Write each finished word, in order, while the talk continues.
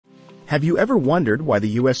Have you ever wondered why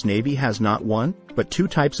the U.S. Navy has not one, but two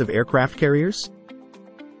types of aircraft carriers?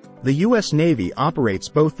 The U.S. Navy operates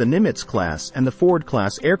both the Nimitz-class and the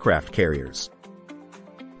Ford-class aircraft carriers.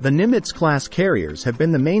 The Nimitz-class carriers have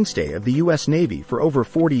been the mainstay of the U.S. Navy for over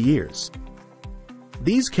 40 years.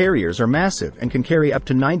 These carriers are massive and can carry up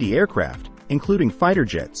to 90 aircraft, including fighter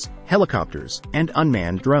jets, helicopters, and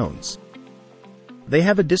unmanned drones. They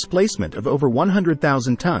have a displacement of over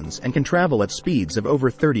 100,000 tons and can travel at speeds of over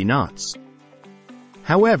 30 knots.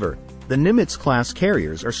 However, the Nimitz-class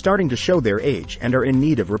carriers are starting to show their age and are in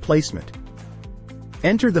need of replacement.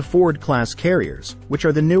 Enter the Ford-class carriers, which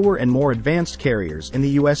are the newer and more advanced carriers in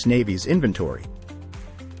the U.S. Navy's inventory.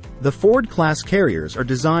 The Ford-class carriers are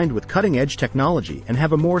designed with cutting-edge technology and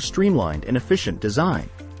have a more streamlined and efficient design.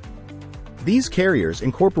 These carriers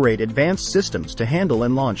incorporate advanced systems to handle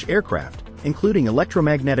and launch aircraft, including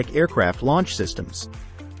electromagnetic aircraft launch systems.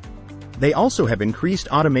 They also have increased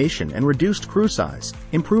automation and reduced crew size,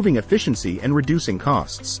 improving efficiency and reducing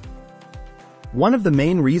costs. One of the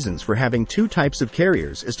main reasons for having two types of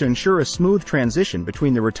carriers is to ensure a smooth transition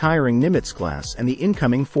between the retiring Nimitz-class and the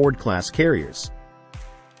incoming Ford-class carriers.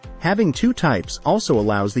 Having two types also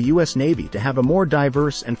allows the U.S. Navy to have a more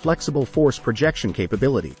diverse and flexible force projection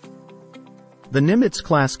capability. The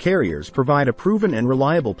Nimitz-class carriers provide a proven and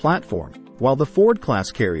reliable platform, while the Ford-class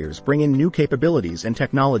carriers bring in new capabilities and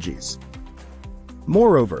technologies.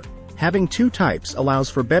 Moreover, having two types allows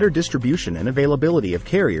for better distribution and availability of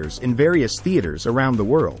carriers in various theaters around the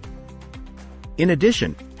world. In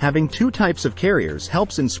addition, having two types of carriers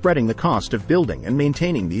helps in spreading the cost of building and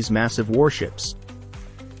maintaining these massive warships.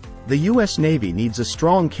 The U.S. Navy needs a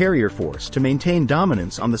strong carrier force to maintain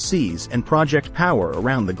dominance on the seas and project power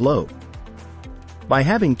around the globe. By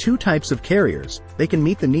having two types of carriers, they can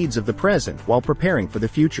meet the needs of the present while preparing for the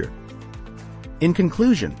future. In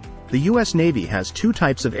conclusion, the U.S. Navy has two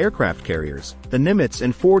types of aircraft carriers, the Nimitz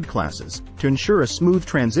and Ford classes, to ensure a smooth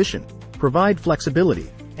transition, provide flexibility,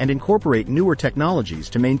 and incorporate newer technologies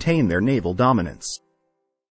to maintain their naval dominance.